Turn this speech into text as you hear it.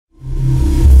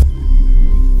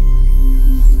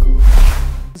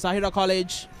Zahira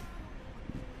College.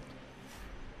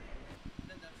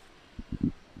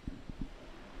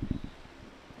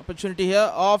 Opportunity here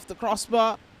off the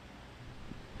crossbar.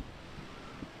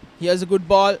 Here's a good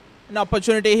ball. An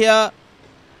opportunity here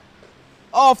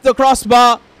off the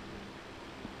crossbar.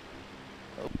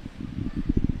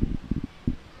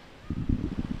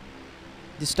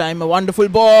 This time a wonderful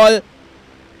ball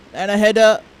and a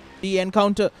header. The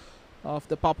encounter of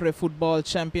the ThePapare Football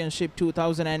Championship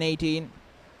 2018.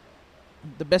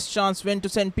 The best chance went to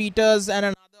St. Peter's, and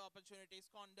another opportunity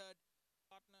squandered.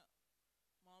 Partner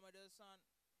Mohammed Hassan,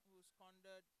 who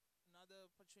squandered another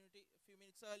opportunity a few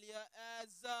minutes earlier,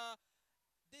 as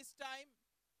this time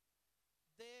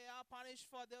they are punished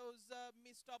for those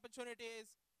missed opportunities.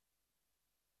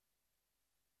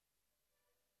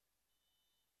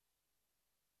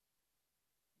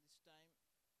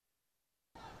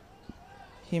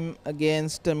 Him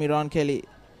against Miran Kelly.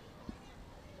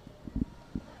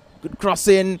 Good cross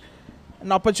in.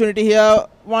 An opportunity here.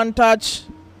 One touch.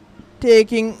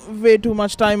 Taking way too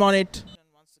much time on it. And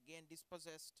once again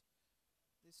dispossessed.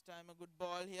 This time a good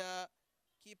ball here.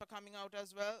 Keeper coming out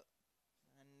as well.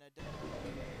 And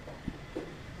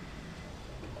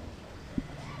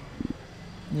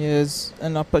yes,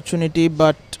 an opportunity,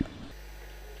 but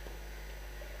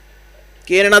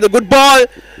again another good ball.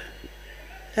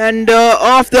 And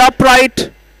off the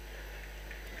upright,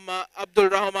 Abdul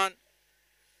Rahman.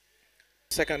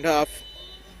 Second half.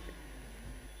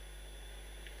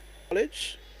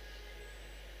 College.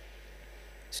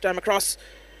 This time across.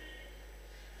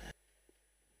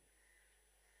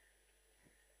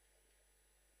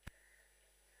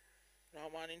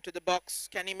 Rahman into the box.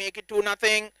 Can he make it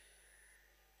 2-0?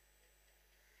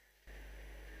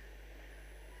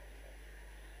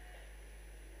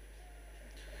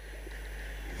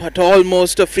 But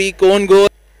almost a free cone goal.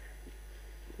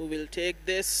 Who will take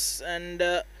this? And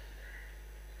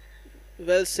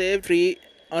well saved. Free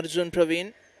Arjun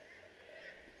Praveen.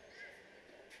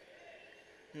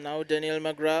 Now Daniel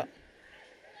Magra.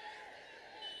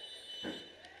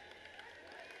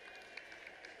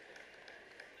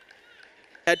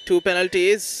 Had 2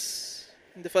 penalties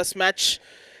in the first match,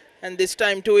 and this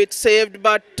time too it's saved,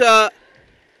 but the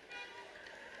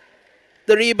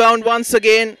rebound once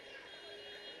again.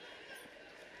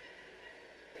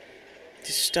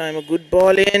 This time a good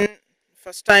ball in.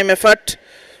 First time effort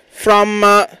from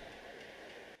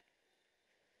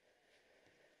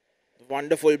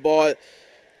wonderful ball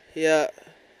here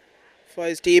for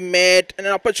his teammate, and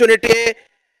an opportunity,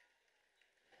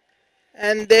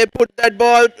 and they put that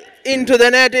ball into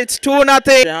the net. It's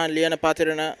 2-0. Liana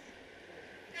Patirana.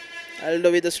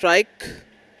 Aldo with the strike.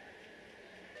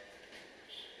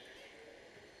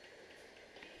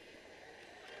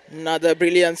 Another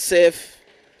brilliant save.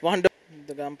 Wonderful.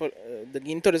 The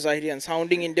Gintota Zahirians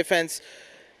hounding in defense,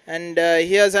 and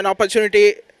here's an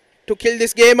opportunity to kill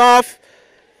this game off.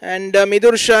 And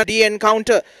Midur Shah, the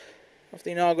encounter of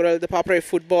the inaugural ThePapare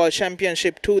Football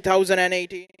Championship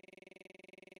 2018.